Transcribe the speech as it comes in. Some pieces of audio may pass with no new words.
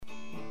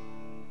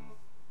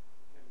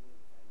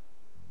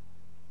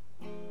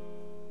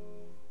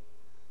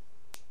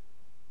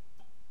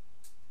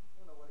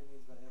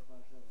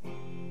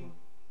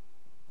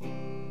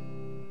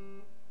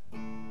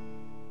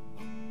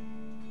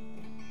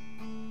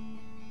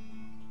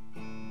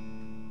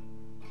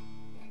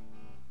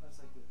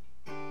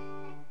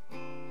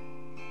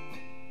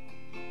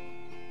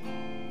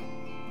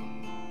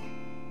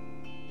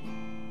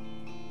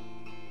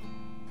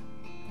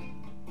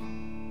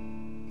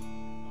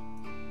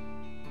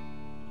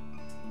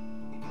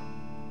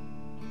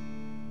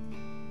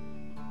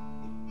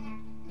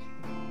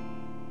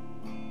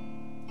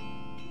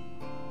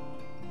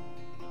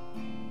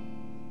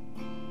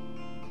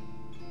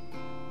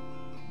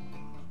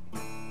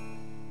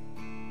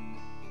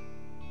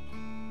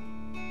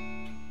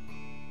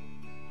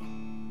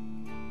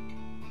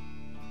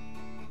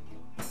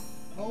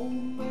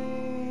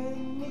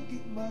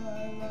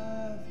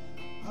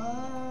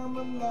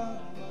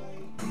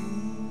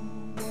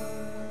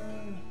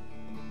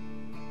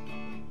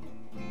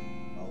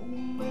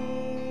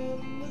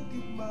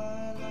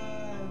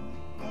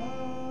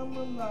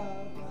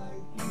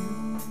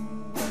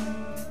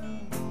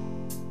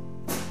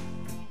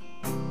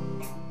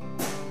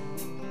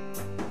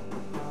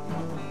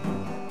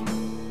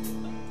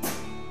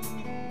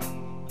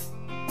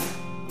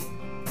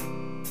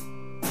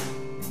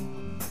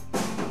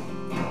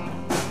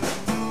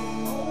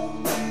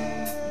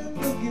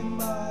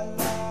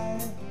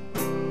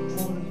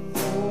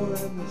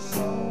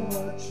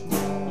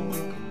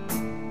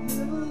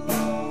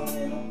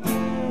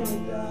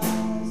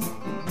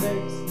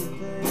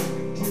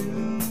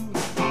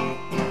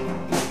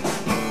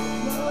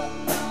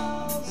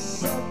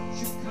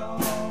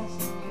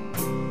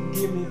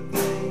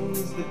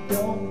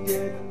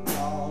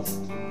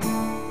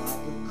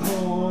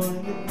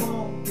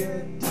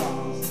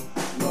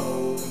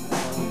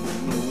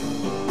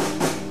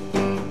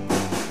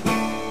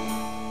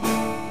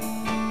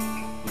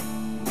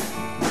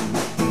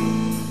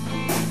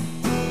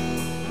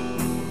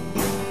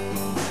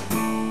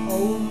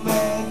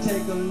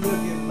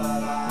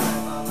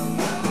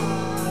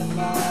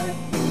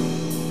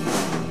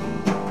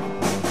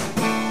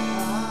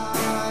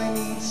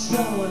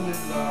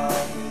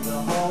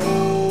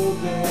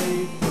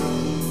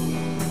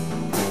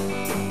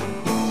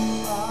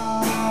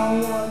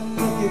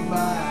my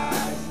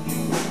eyes and you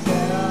can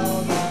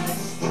tell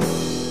that's true.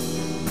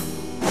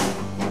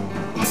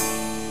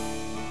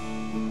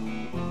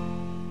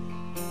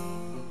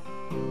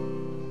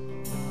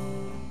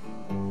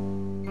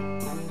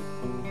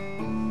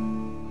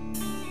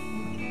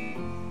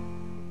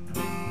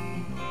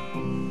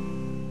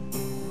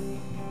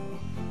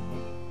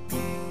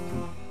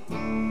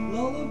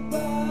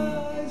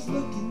 Lullabies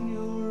look in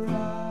your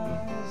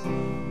eyes,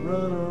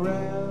 run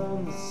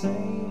around the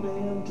same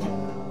damn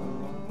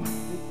town.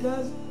 It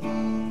doesn't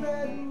mean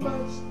that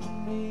much to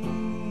me,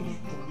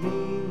 can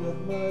mean that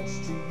much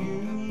to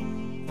you.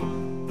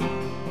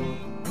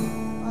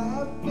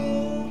 I've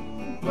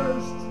been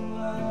first and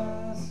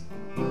last,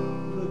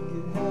 look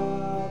at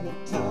how the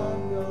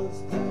time goes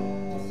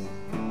past.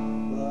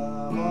 But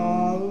I'm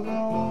all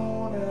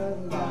alone at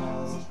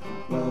last,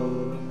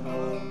 rolling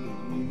up with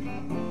you.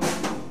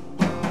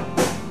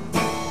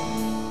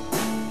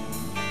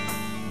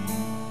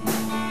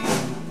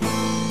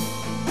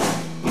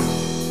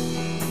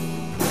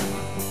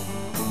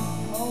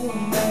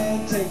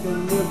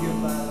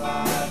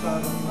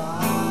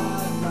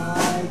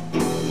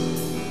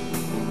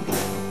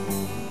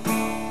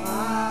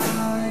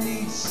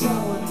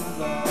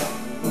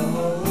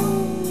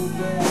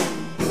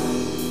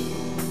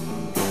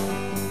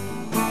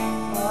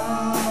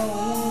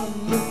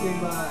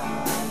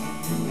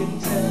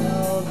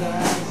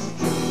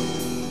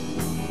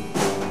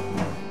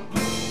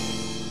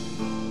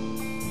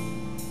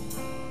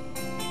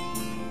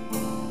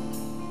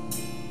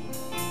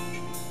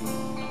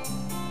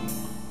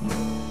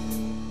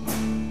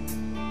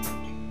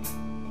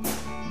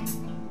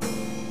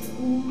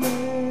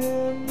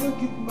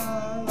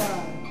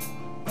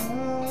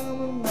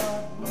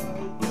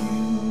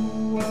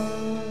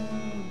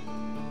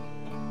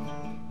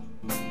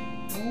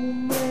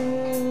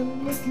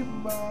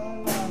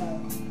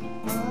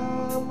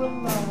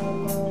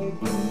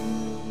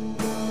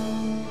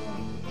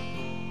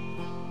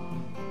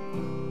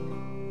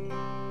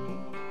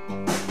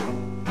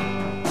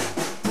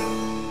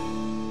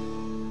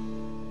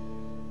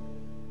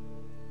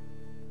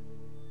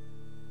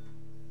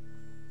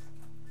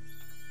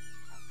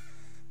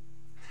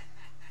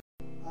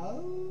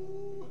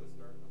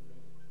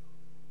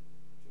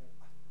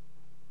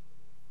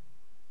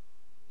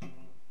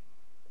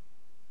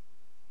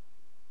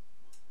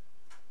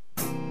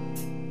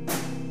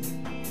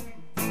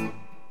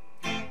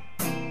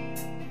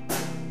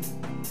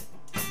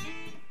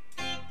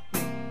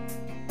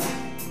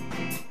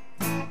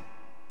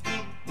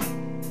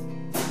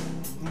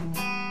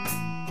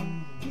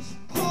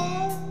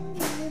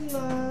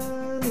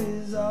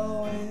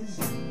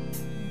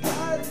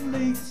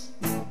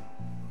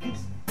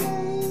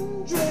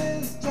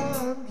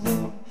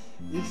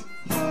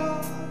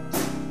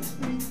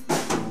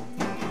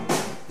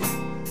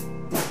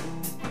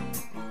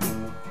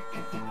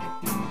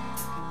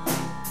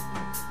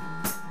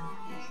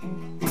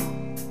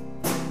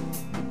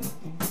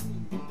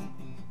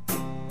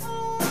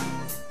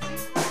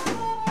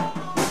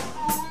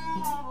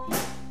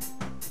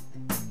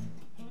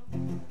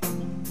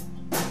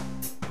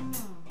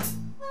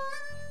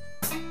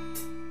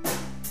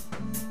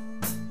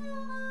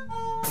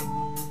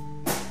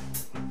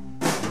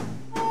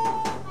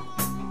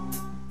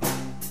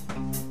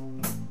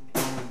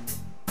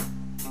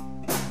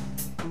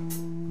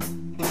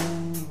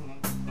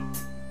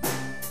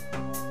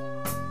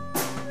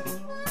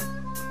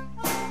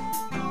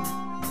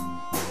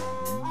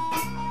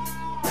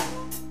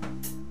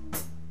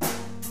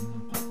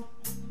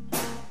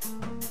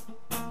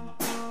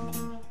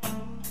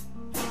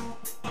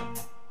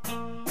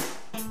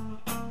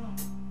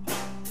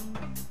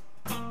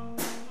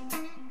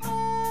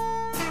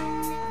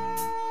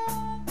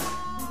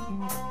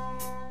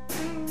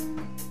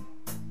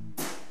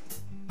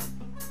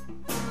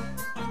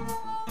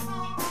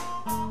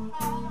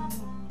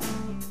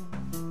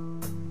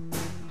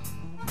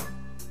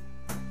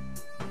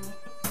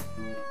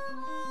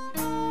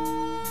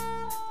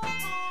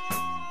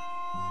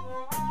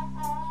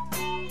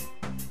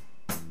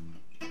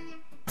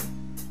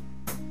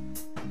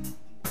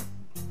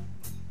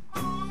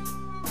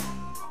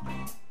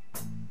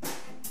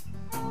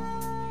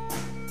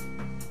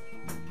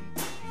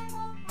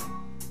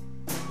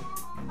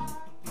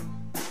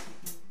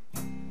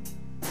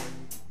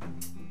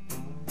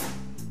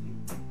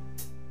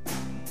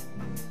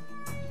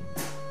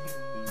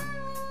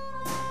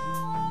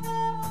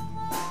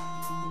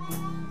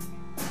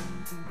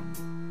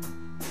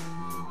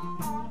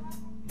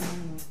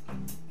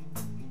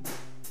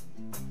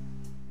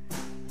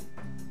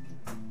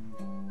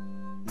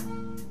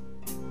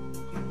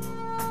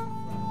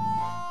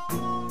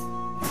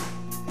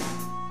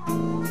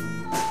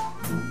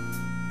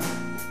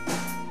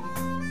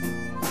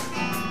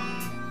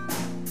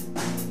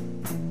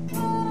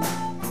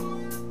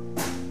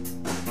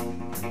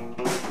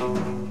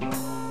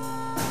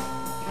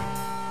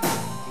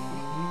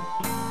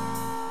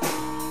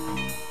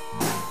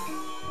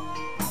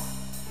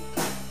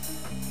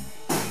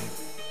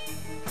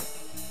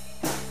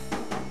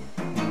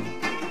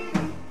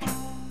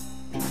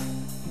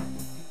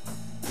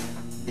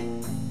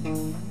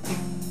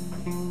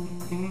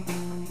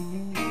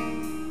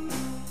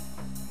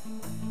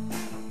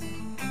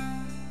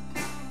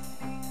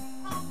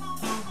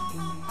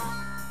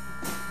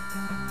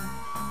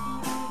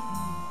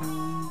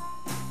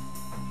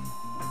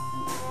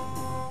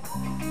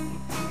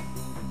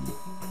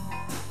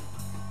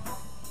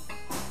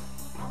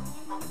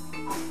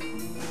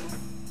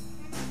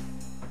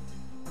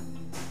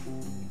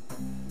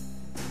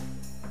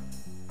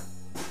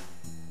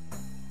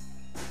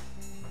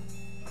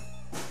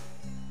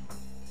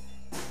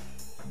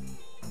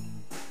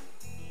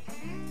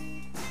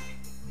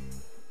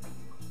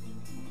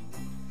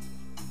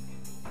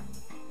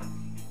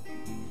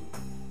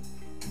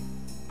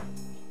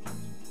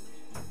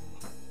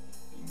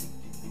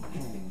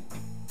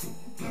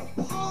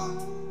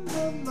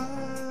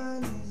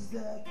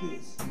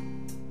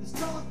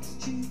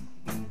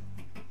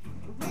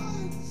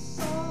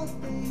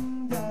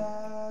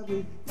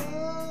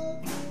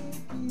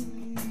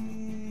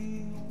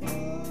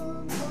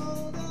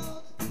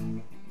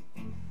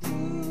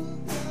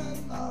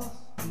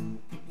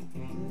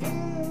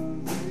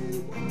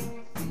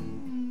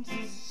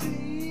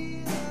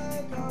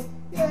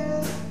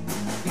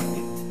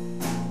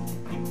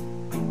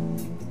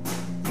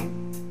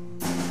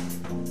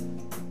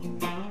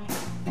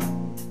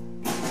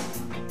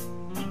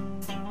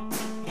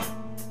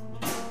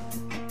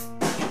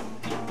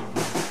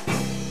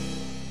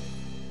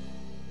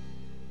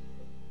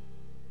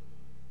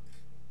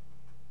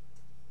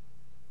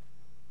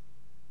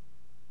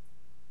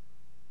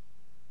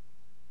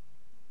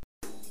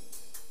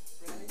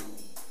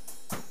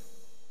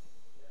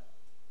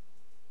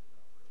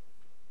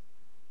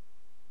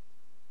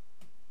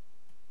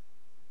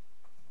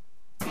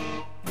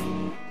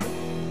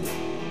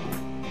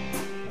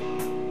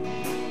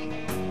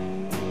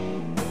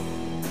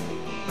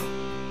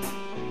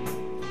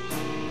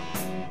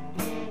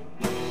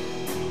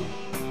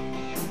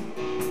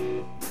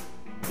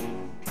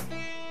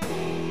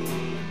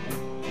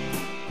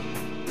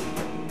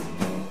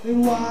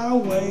 And why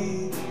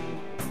wait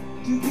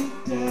to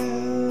get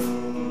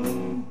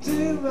down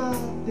to my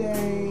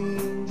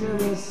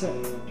dangerous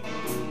self?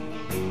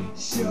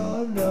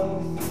 Sure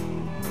enough,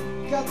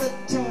 got the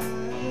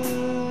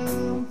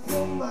time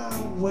for my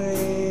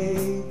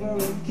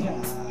wavering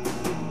kind.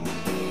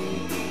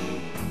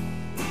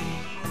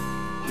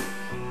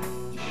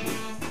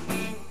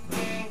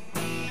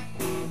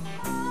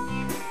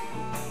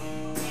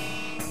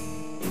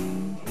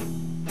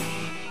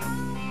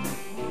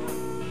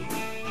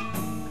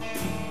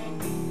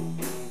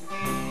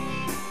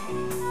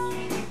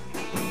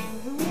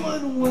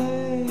 One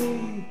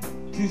way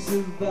to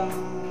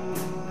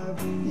survive,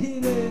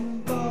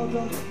 hidden by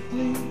the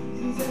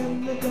fleas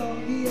and the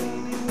doggy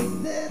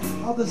eyes. Then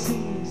all the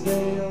scenes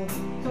they'll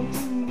come to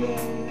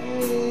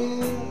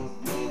rest,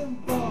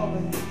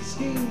 involving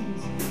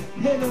schemes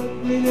and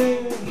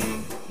ugliness.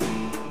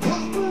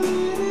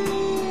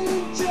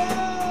 Cooperating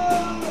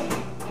job,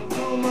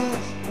 so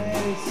much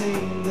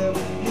medicine that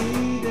we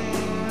need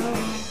now.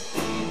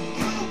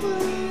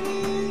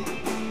 Cooperating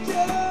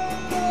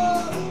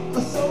job,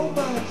 so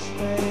much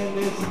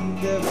medicine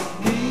that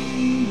we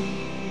need.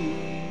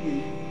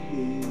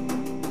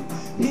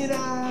 And I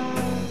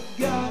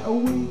got a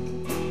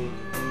week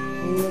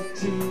or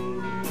two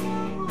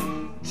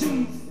to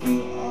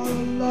feel all the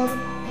love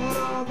and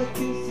all the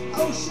kisses.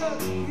 Oh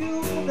shucks,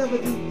 you'll never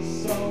do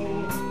so.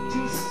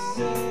 To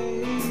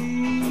say,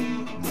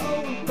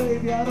 oh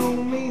baby, I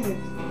don't mean it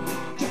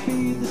to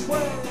be this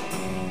way.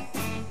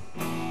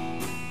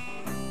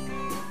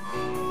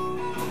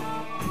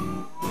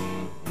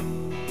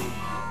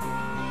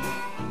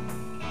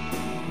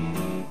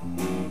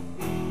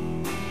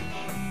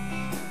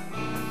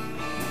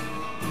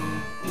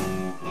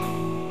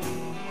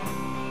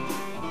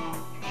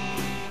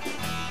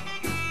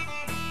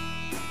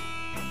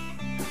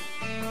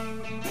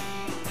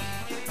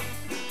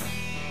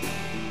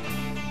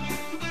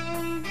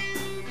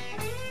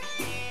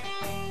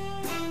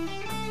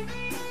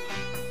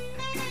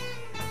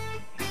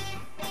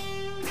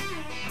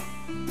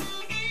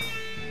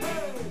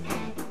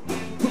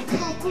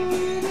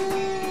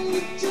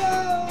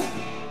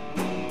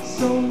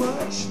 So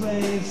much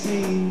may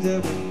seem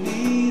to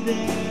be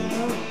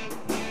there.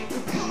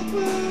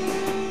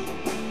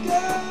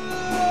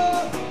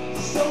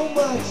 So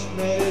much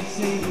may it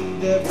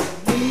seem to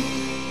be.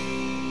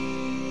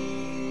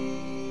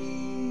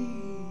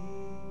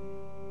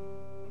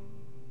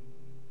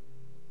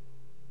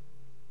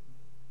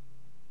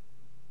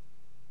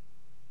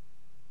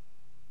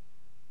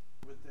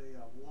 With the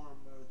warm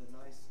or the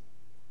nice.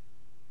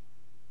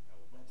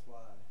 That's why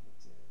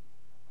it's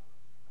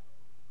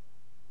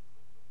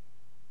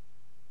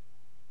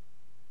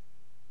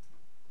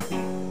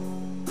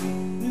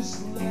this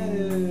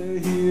letter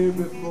here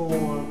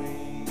before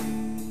me,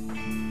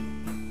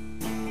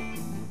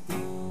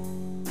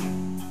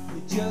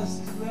 it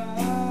just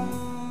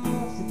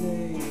arrived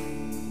today.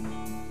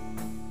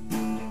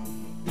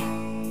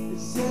 It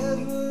says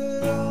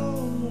what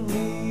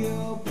only a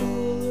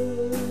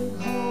bullet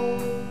hole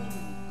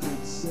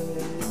could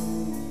say.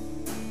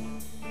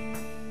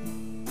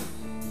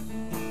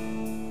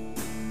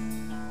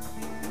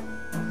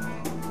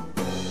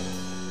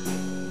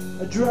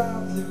 I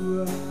drive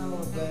through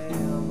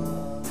Alabama,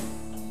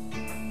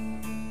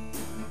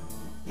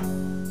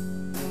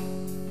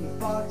 the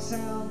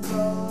foxhounds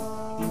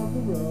on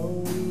the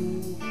road.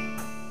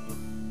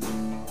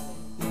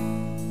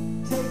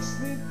 Takes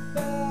me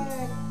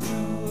back to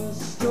a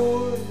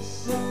story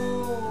so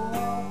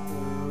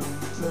often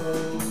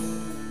told.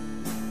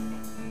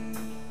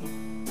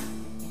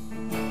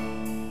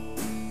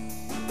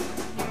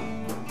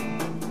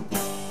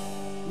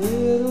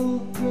 Little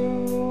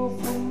girl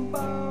from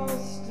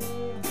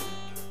Boston,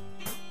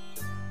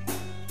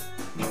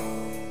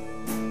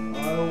 on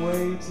her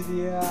way to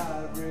the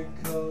Ivory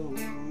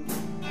Coast.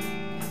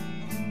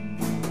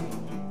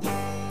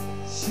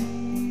 She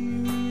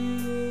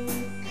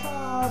really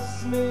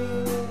cost me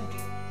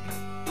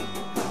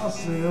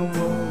a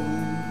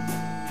wound.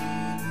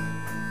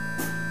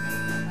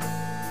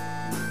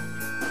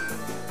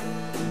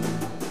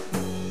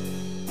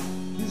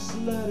 This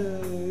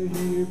letter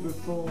here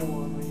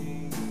before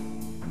me,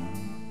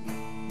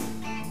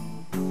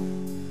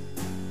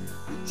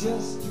 it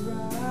just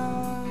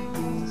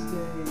arrived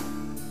today.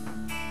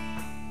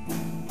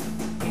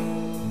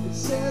 It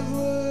says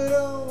what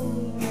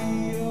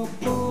only a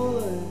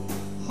bullet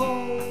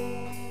hole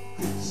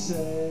could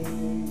say.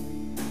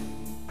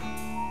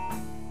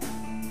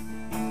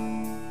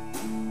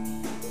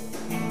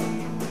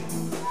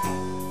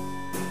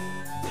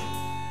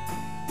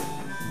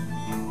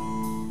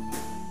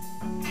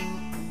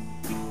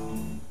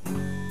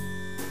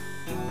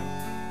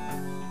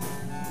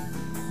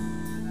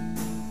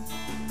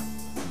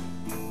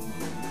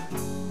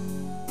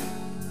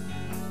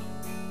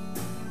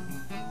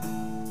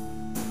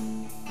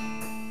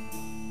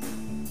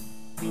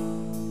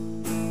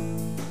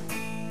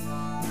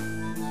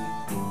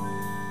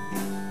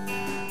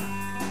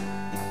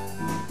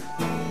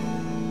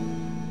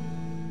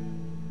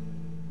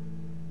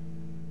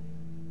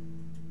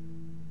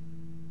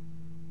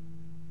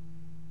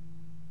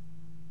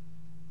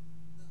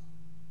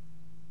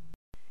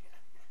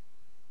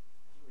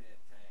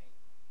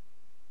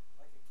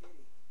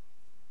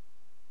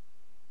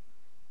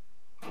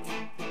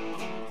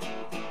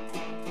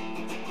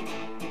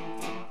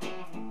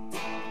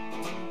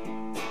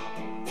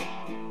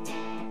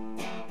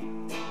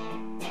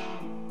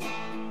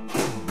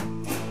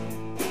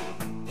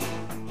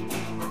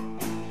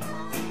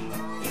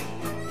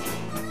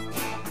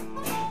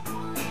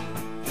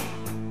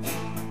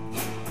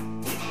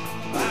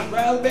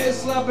 Rather be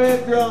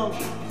sloppy drunk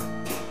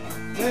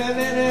than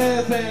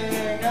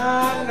anything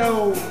I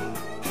know.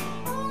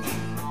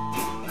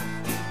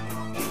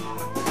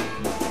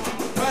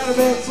 Rather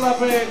be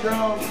sloppy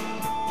drunk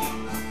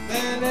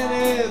than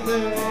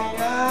anything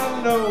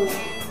I know.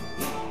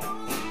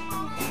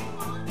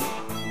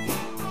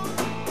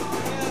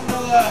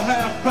 Another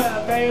half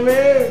pint,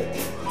 baby,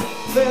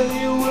 then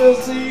you will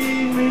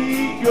see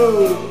me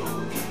go.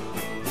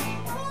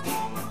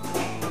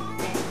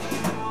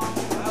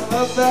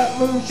 I love that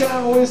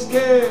moonshine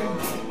whiskey,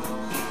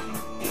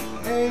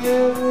 and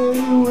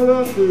you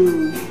will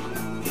do.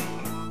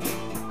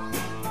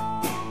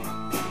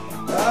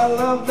 I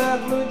love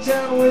that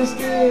moonshine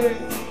whiskey,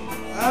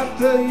 I'll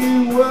tell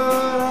you what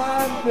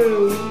I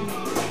do.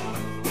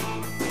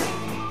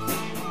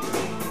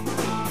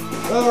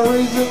 The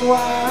reason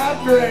why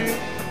I drink,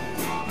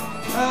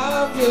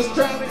 I'm just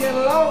trying to get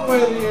along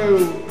with you.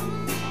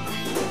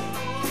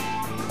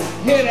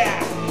 Hit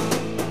it!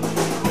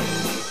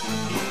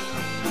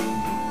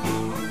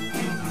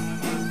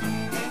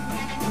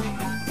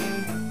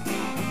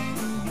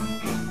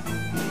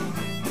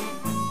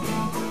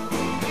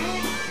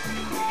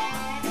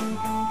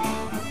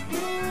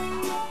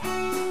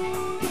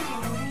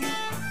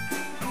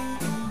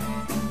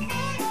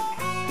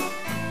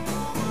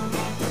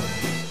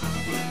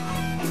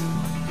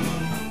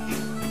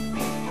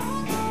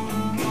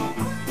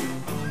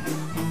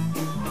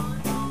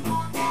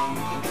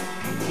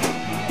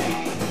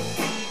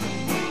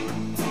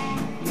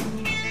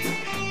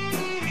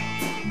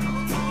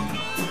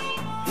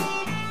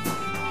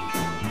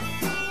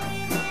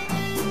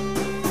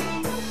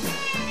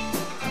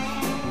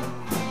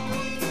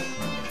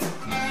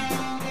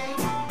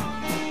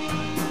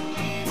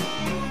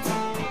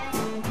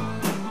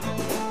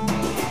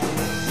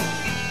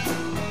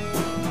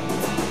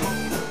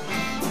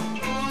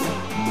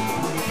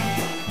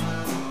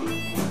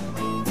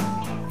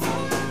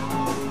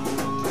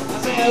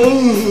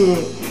 Ooh,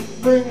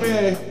 bring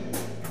me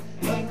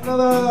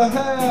another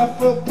half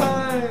a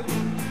pint.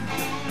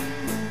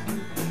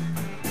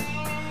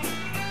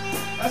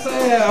 I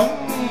say,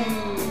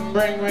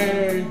 bring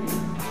me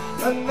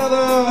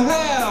another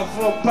half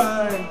a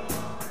pint.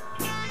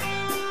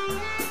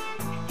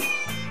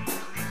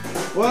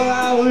 Well,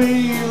 I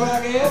leave, I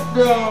get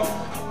drunk,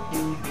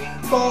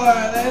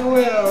 boy, then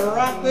we'll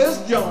rock this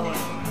joint.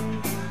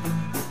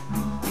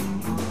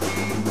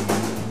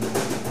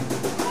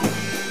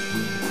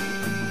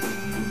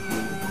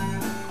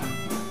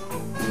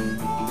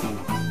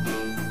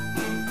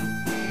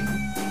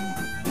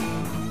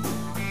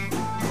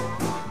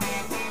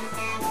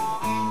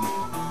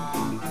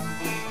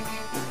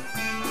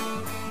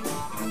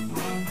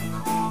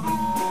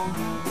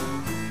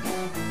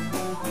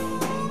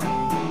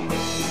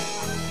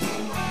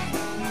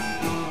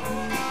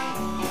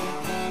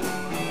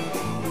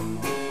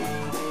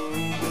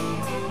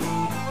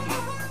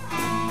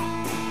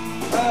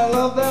 I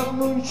love that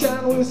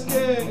moonshine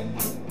whiskey,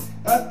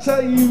 I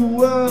tell you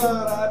what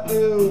I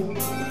do.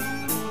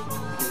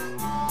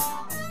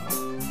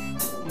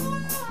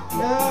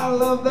 Yeah, I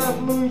love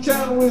that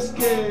moonshine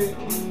whiskey,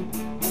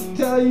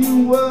 tell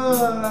you what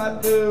I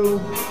do.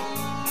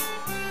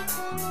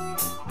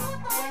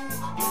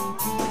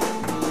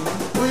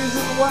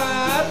 Reason why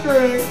I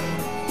drink,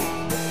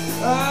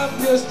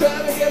 I'm just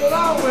trying to get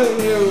along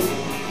with you.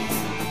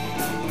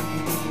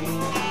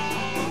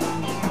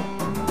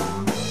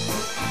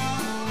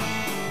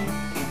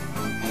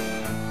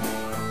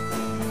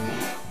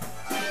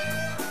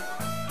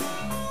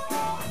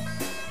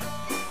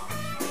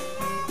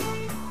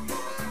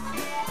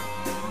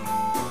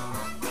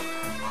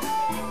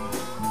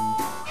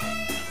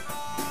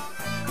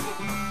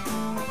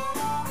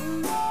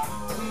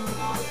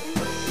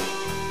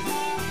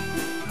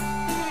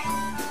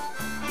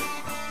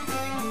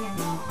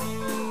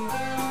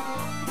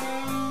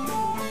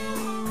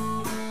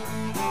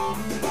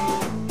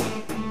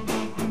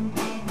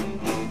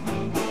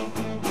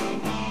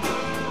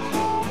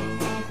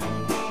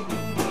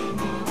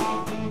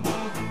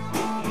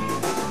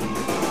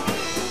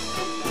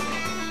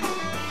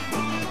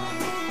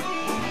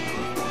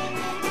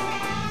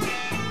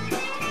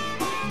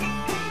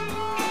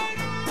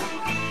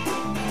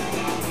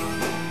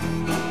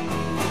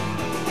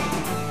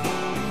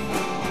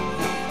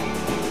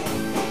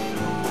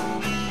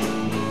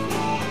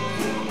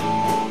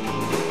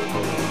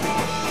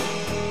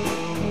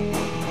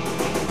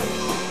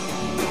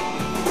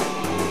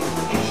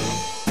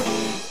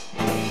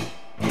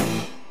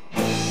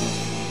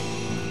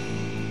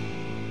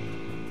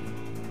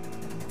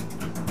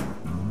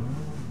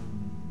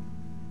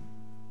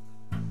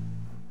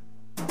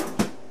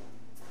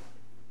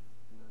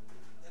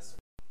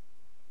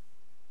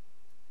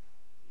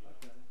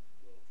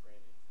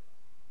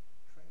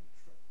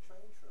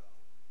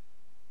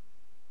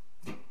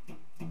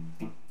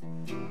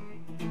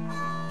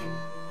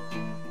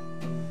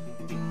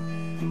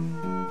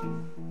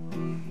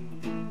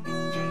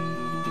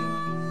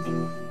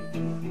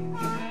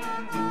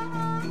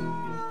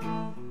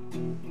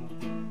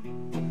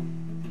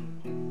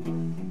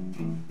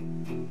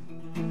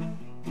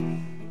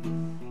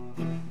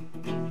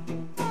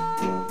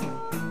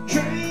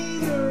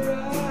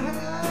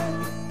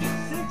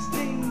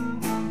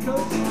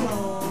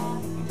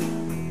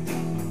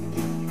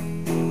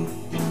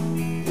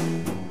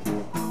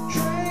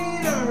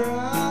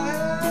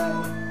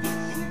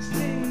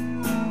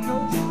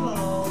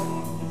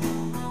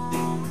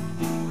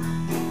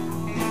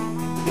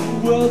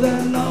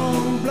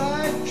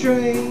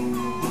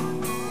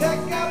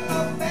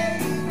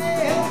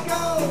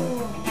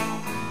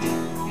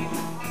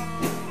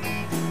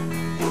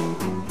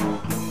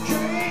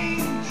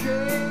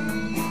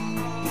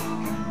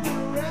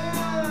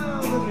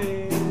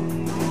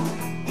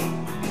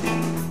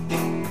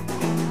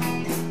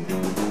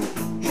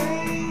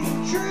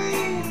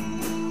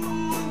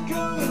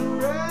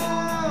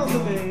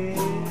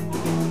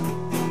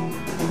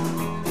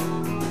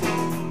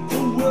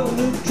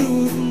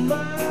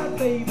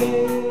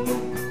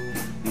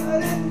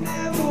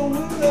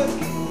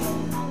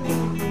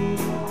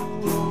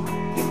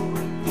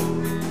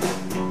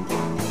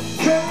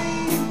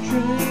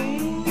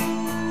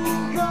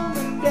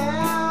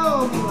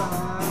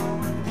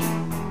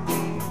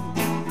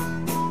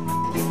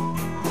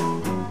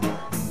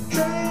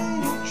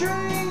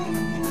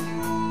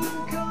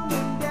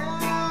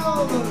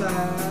 on the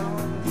line.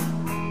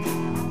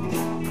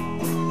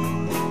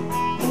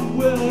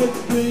 Well,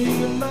 it's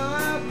being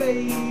my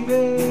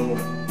baby,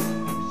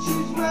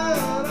 she's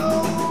right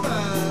on mine.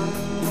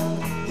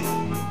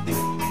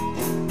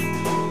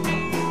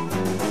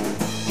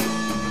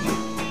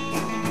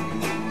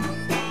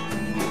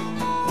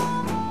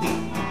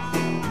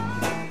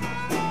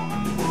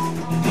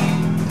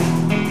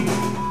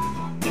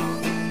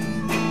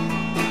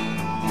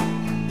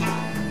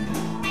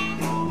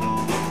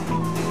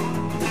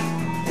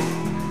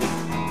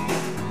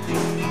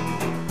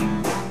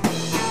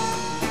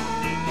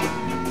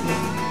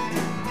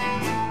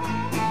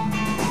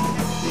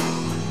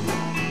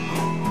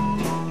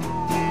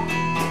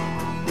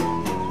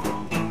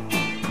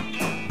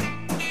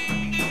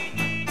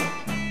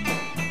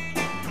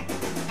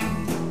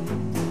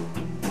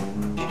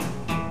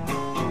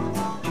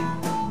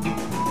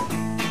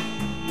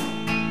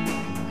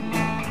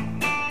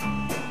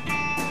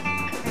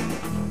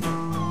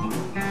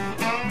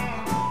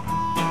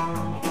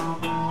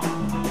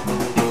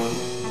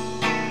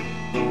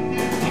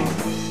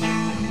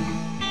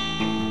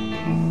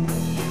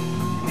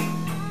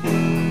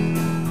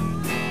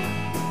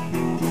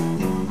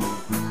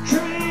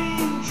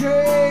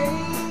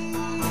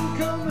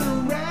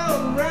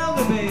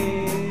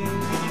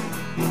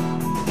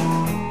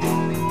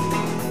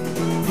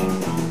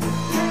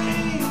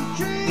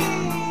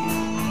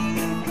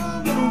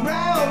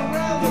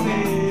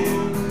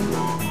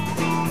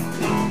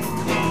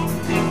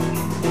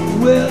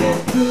 Well,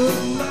 it took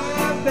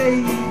my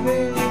baby,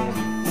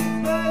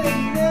 but it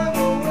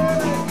never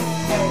will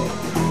again.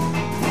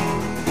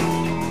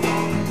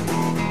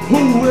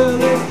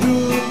 Well, it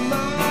took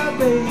my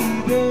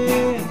baby,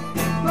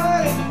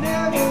 but it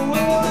never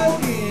will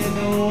again.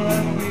 All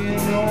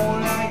again, all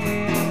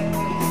again.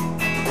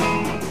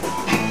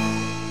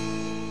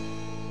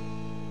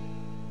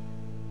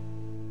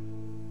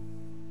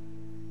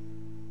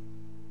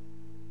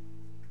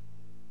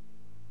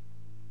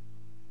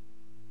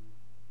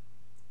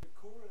 The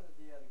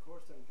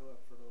chorus doesn't come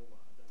up for a little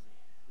while, does it?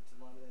 It's a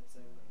lot of that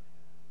same note.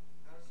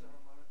 How does the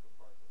harmonica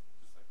part go?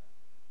 Just like that?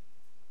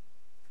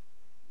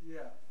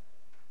 Yeah.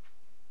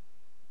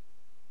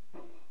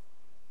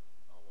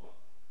 Oh, 1,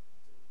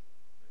 2.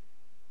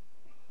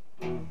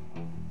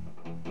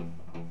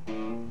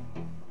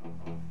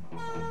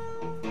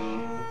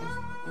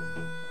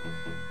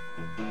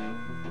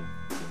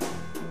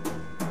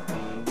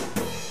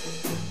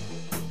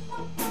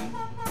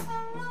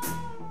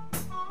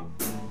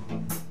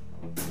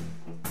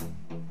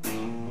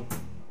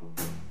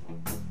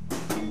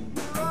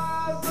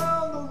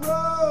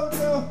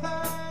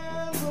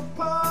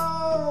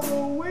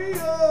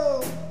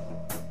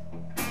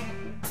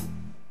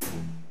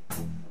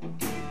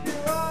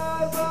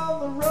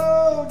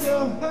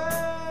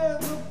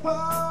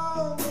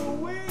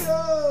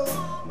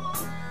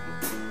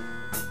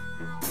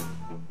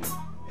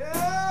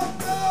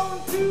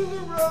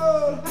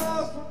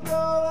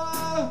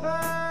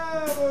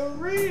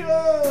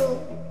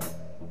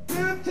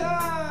 Good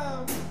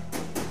time.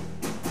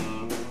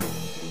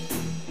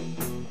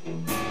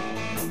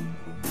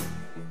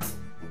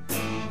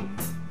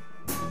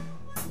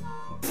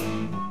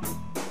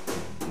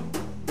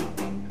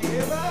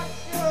 Get back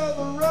to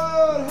the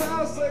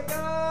roadhouse, I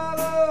got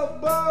a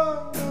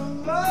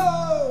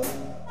bungalow.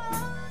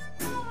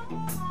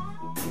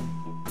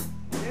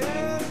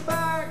 Get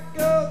back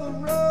to the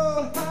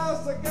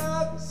roadhouse, I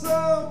got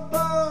some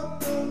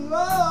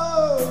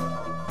bungalow.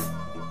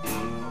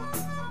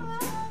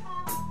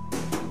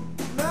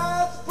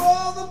 That's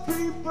for the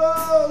people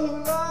who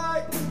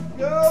like to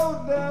go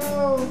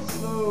down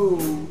slow.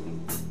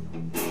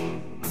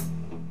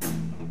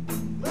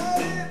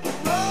 Let it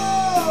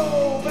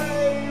roll,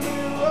 baby,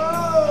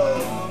 roll.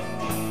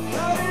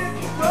 Let it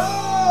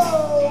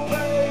roll,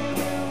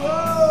 baby,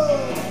 roll.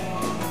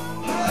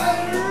 Let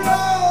it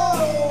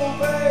roll,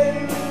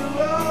 baby,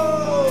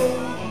 roll.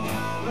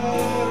 Let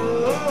it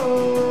roll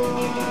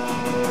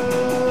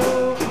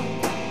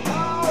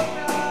all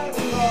night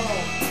long.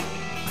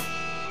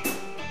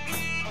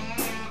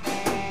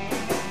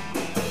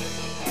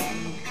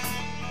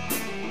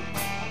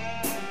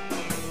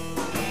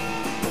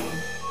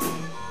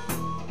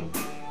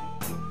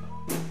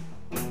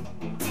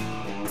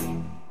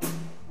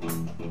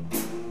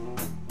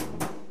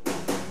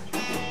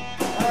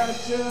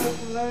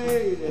 Ashen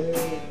lady,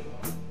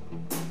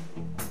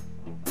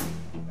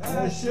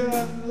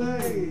 ashen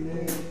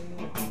lady,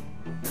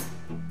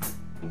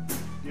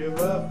 give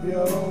up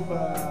your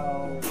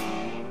vow,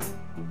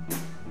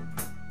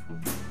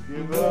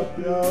 give up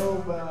your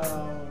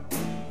vow.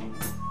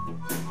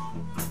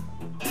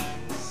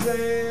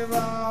 Save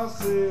our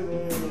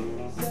city,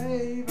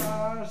 save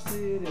our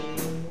city,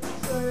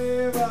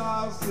 save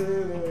our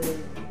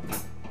city.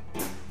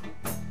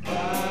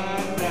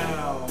 Right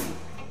now.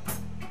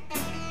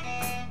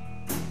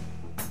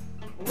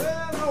 When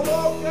I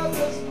woke up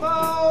this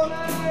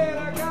morning,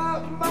 I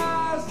got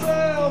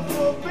myself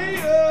a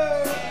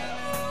beer.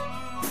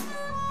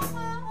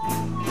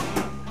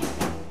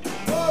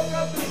 Woke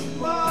up this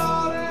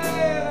morning,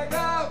 I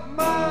got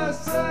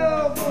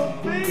myself a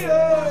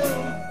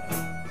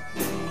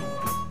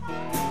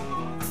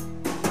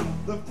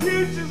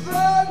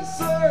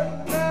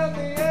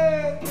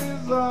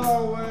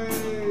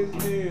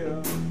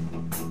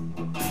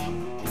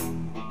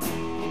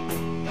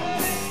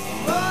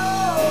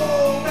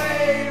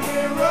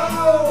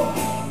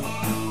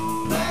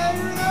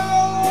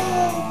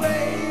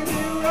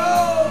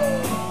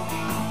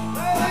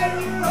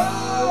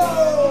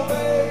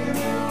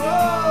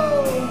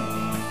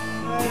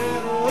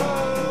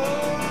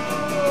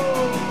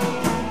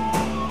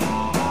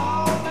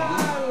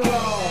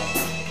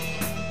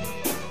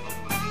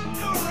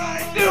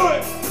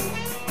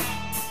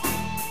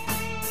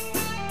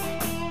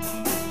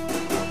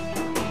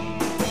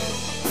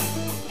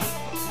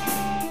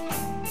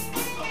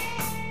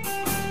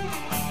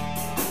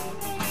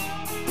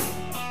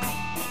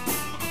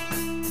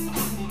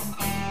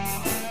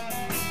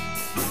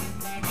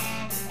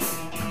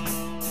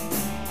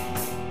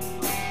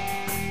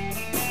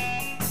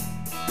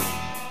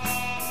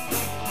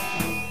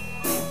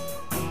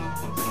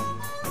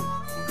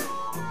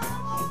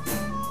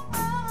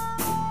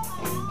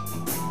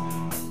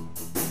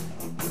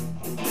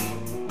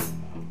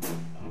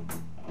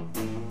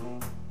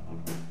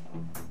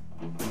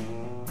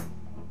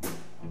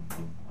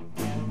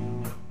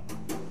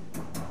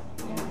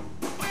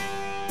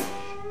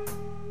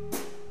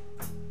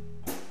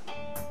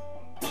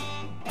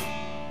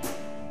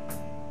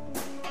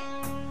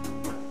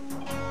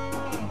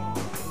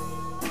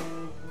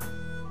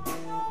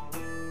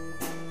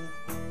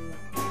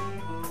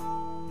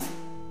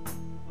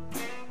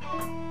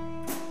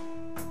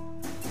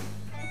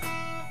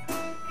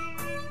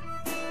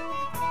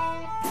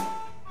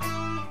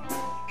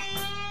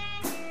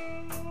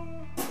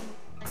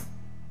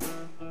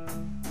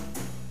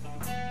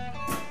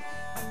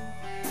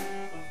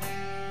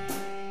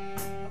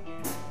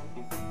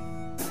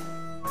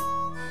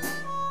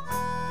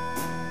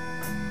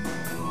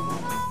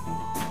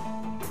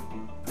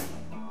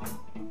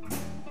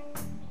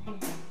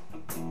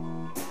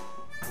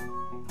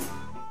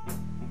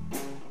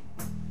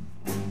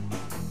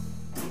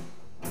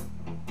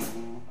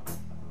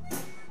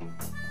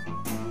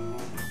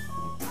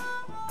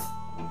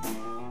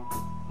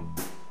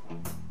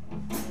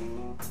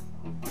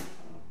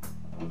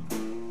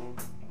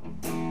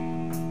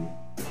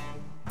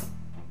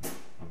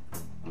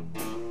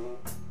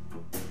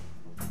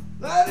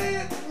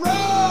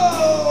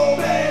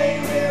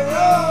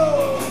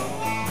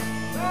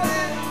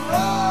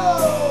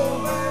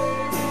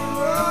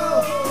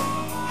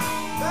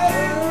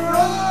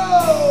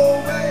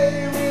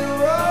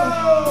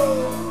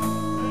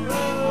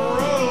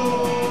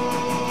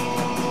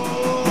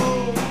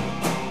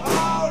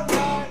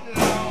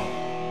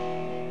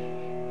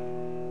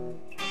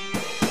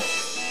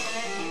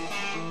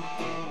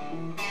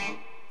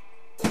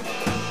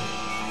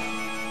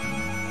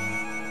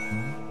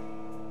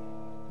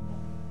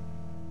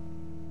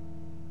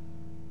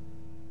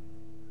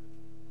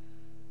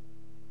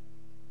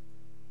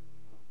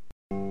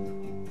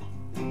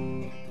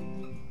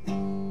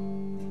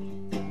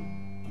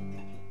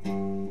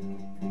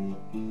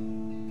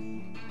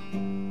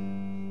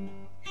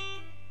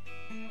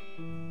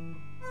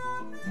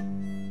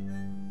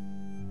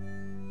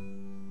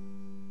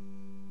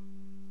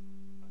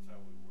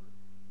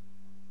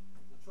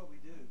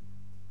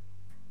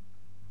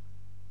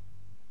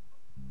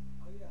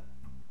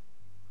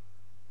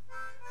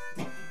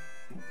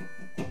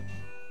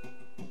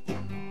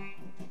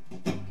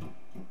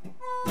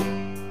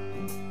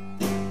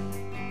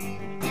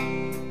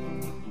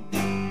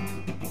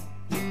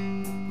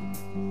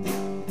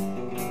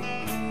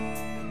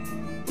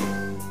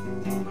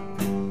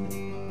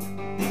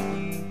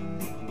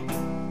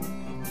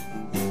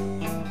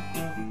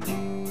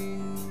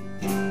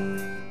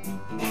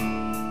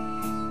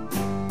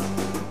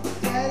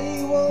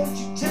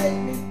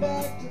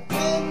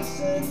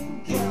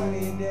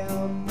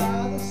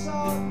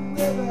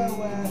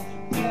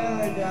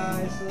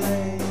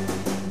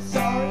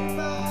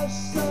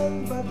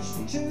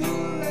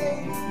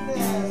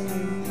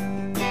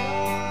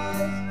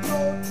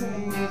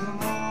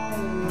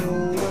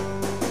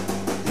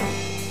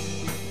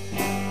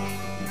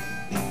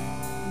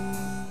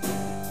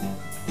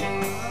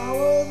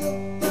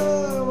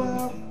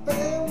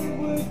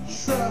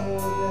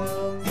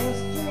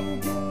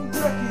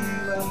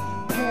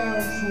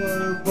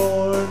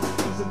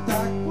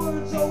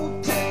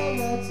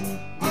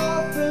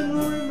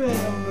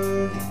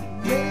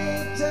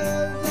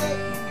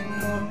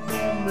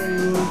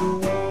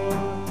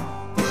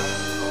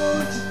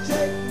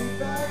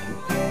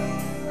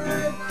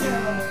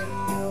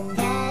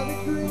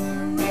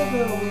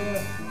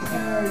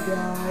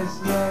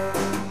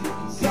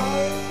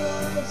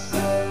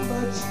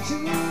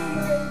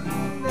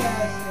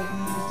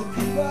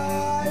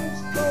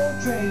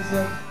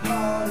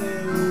all the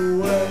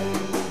way.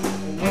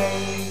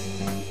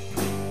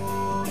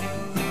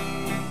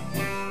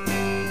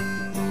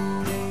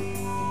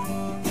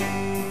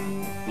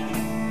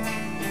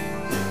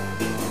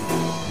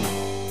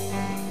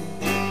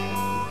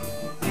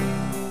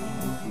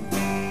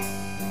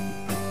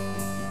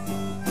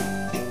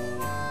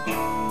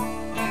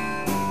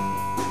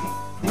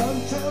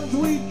 Sometimes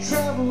we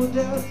travel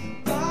down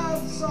by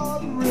the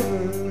Salt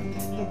River,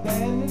 the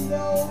abandoned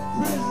old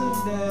prison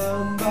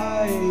down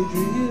by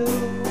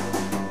Adrian.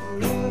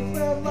 It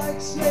felt like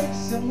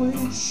snakes and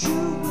we'd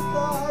shoot with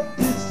our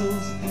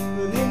pistols,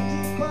 but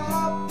empty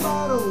pop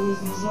bottles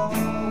was all we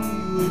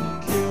would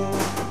kill.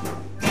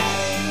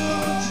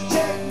 Won't you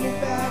take me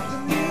back to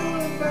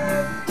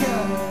Muhlenberg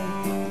County,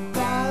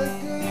 by the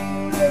good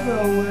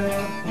river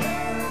where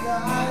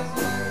paradise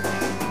lay?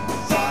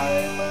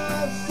 Sorry, my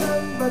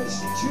son, but it's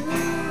too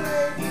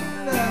late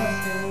now.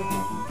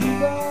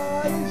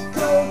 Everybody's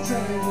cold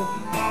trains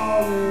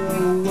all the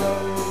way.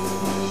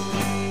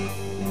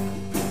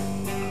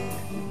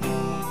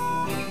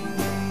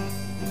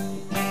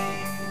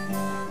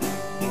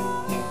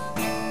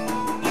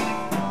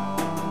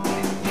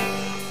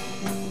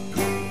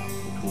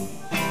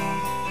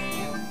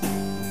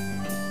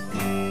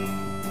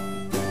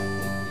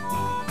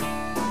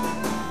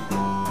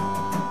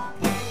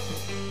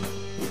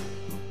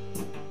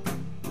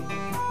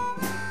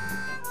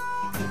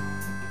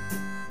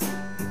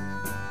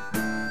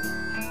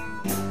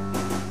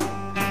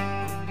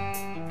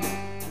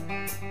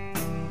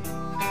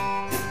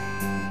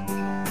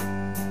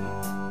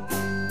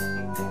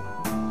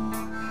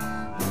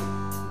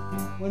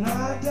 When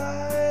I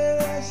die,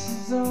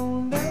 ashes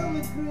on down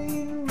the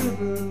Green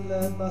River,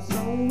 let my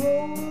soul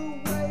roll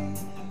away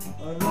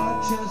on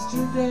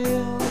Rochester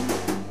Dam,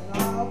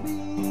 and I'll be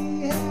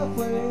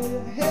halfway to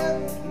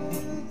heaven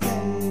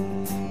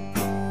again.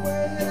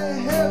 Way to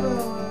heaven,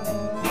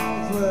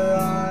 that's where I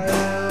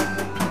am.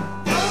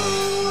 Oh,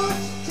 won't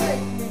you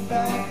take me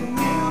back to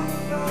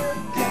Muhlenberg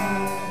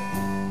County,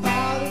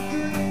 by the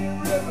Green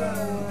River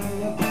where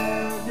the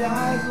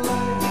paradise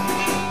lay?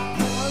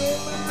 Honey,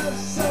 my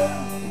son,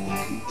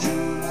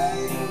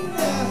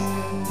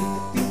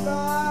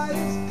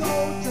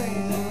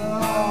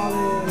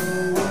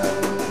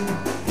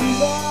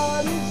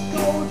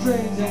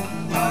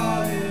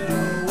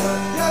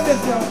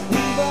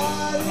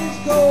 everybody's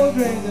cold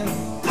drinks and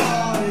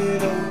all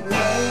it away.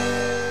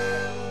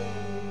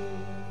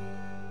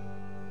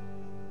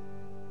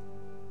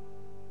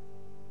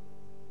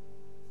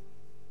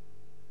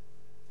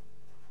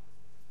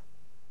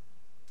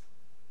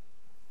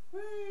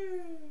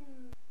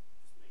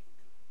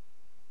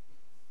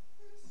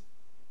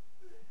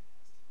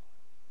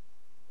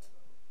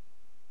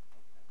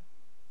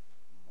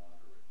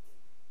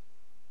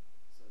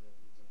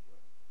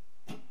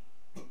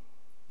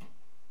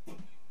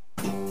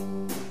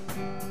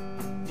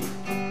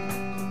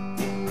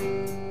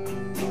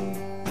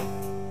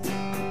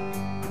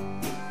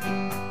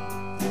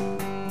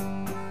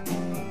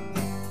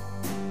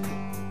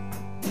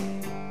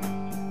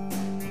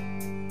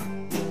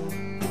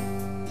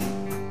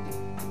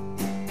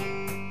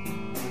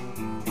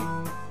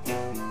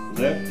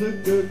 Left a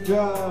good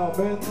job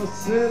in the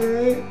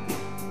city,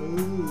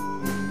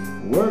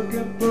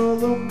 working for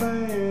the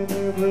man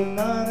every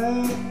night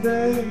and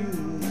day,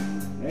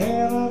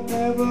 and I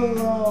never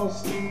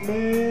lost a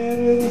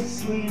minute of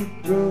sleep,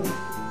 just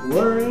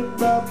worrying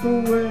about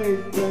the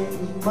way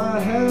things might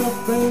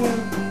have been.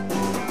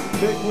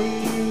 Big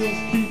wheels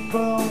keep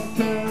on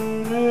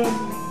turning,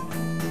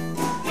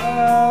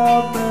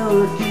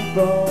 America keep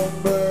on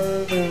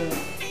burning,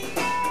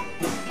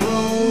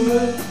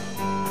 rolling,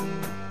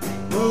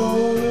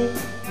 rolling,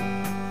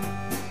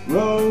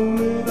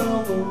 rolling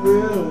on the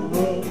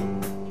river.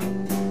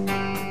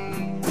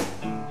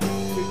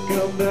 You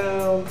come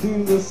down to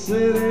the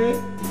city,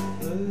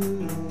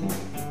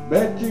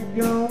 bet you're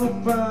gonna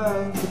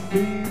find the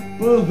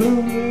people who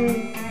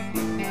live.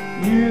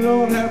 You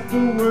don't have to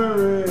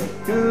worry,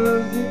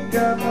 'cause you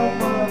got no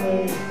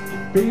money.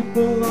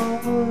 People on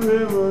the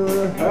river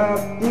are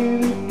happy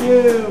to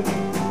give.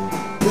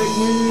 Big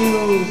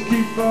wheels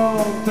keep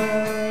on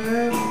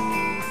turning,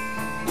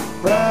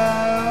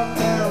 proud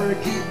Mary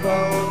keep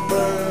on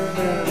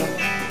burning,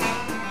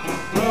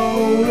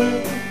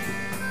 rolling,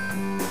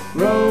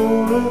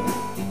 rolling,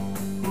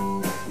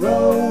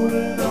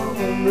 rolling on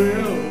the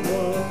river.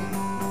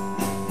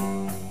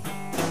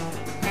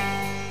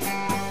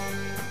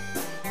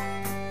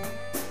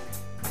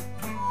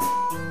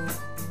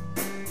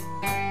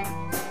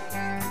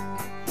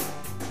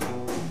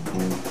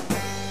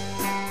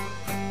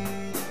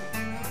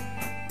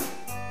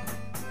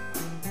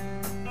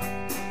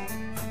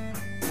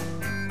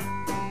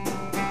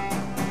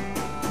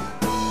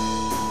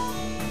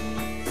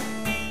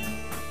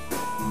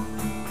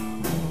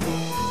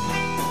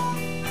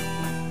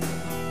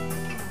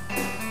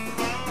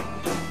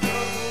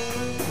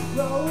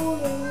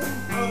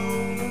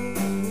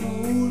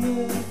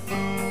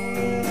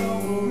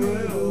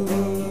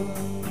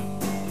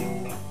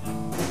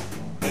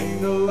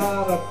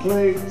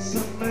 Plates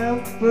in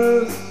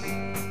Memphis,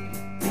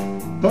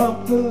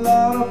 Pumped a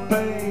lot of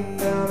pain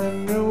down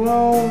in New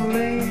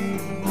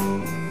Orleans,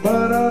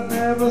 but I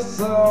never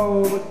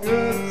saw the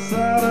good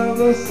side of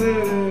the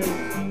city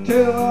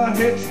till I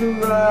hitched a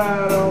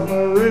ride on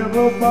the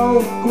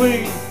riverboat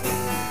Queen.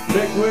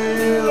 Big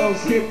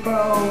wheels keep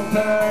on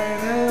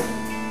turning,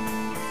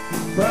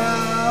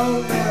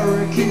 Proud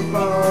Mary keep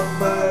on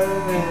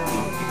burning,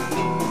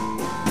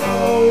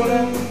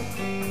 rolling